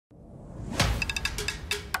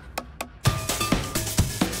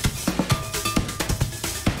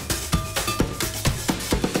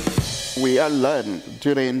we all learned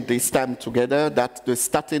during this time together that the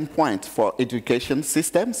starting point for education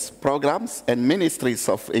systems, programs, and ministries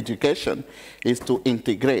of education is to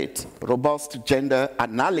integrate robust gender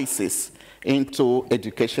analysis into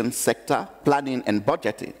education sector planning and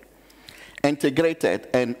budgeting. Integrated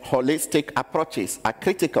and holistic approaches are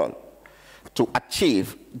critical to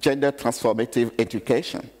achieve gender transformative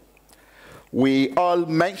education. We all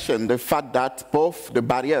mentioned the fact that both the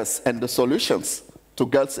barriers and the solutions to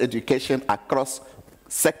girls' education are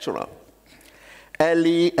cross-sectoral.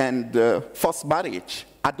 Early and forced marriage,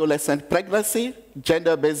 adolescent pregnancy,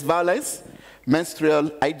 gender-based violence,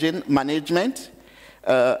 menstrual hygiene management,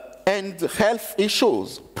 and health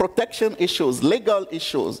issues, protection issues, legal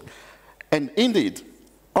issues, and indeed,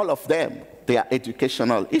 all of them, they are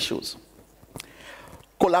educational issues.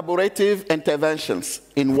 Collaborative interventions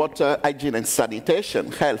in water, hygiene and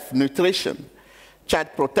sanitation, health, nutrition, child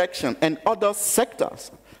protection, and other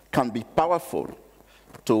sectors can be powerful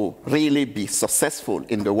to really be successful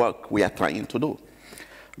in the work we are trying to do.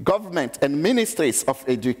 Government and ministries of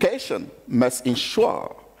education must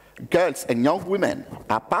ensure girls and young women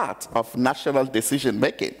are part of national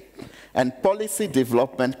decision-making and policy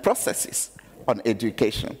development processes on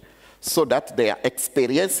education so that their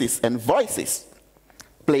experiences and voices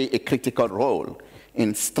play a critical role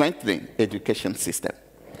in strengthening education system.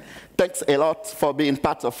 Thanks a lot for being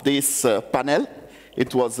part of this panel.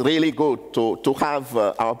 It was really good to have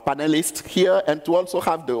our panelists here and to also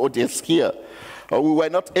have the audience here. We were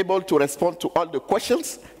not able to respond to all the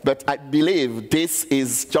questions, but I believe this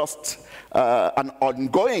is just an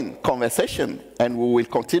ongoing conversation, and we will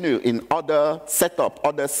continue in other setup,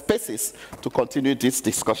 other spaces to continue this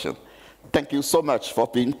discussion. Thank you so much for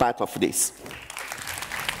being part of this.